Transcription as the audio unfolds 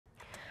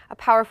A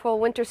powerful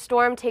winter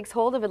storm takes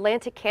hold of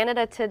Atlantic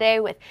Canada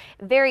today with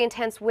very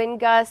intense wind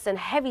gusts and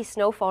heavy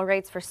snowfall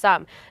rates for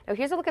some. Now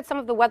here's a look at some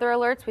of the weather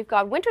alerts. We've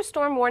got winter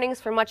storm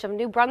warnings for much of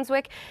New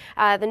Brunswick,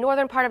 the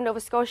northern part of Nova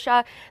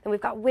Scotia. Then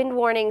we've got wind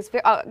warnings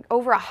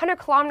over 100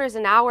 kilometers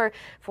an hour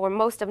for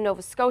most of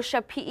Nova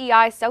Scotia,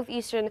 PEI,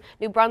 southeastern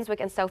New Brunswick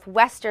and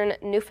southwestern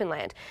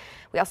Newfoundland.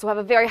 We also have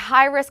a very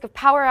high risk of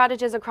power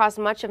outages across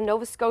much of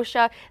Nova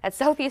Scotia, that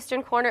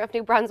southeastern corner of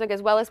New Brunswick,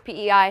 as well as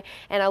PEI,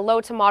 and a low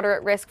to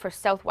moderate risk for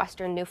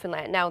southwestern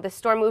Newfoundland. Now, this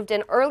storm moved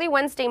in early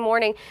Wednesday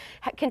morning,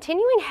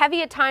 continuing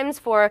heavy at times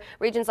for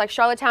regions like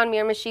Charlottetown,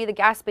 Miramichi, the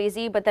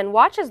Gaspésie, but then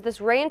watch as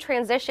this rain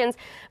transitions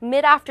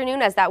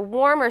mid-afternoon as that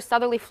warmer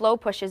southerly flow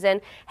pushes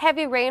in.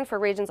 Heavy rain for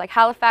regions like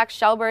Halifax,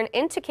 Shelburne,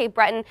 into Cape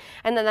Breton,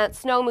 and then that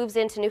snow moves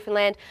into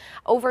Newfoundland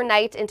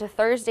overnight into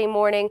Thursday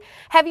morning.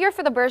 Heavier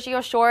for the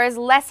Burgeo shores,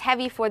 less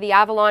heavy for the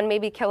Avalon,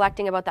 maybe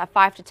collecting about that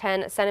 5 to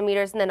 10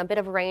 centimeters, and then a bit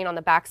of rain on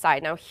the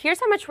backside. Now here's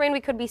how much rain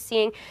we could be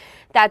seeing.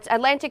 That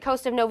Atlantic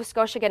coast of Nova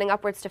Scotia getting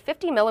upwards to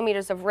 50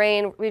 millimeters of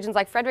rain. Regions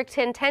like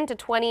Fredericton 10 to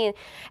 20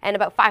 and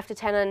about 5 to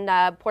 10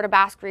 in Port aux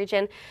Basques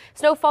region.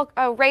 Snowfall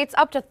rates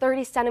up to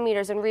 30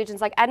 centimeters in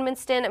regions like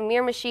Edmundston,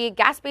 Miramichi,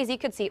 Gaspésie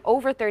could see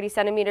over 30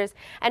 centimeters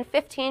and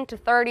 15 to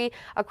 30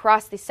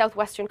 across the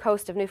southwestern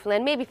coast of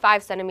Newfoundland, maybe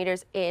 5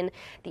 centimeters in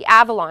the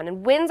Avalon.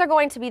 And winds are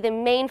going to be the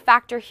main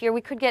factor here.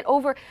 We could get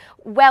over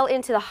well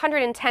into the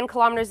 110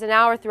 kilometers an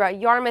hour throughout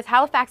Yarmouth.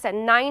 Halifax at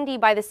 90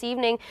 by this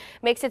evening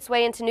makes its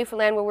way into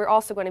Newfoundland, where we're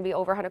also going to be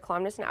over 100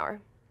 kilometers an hour.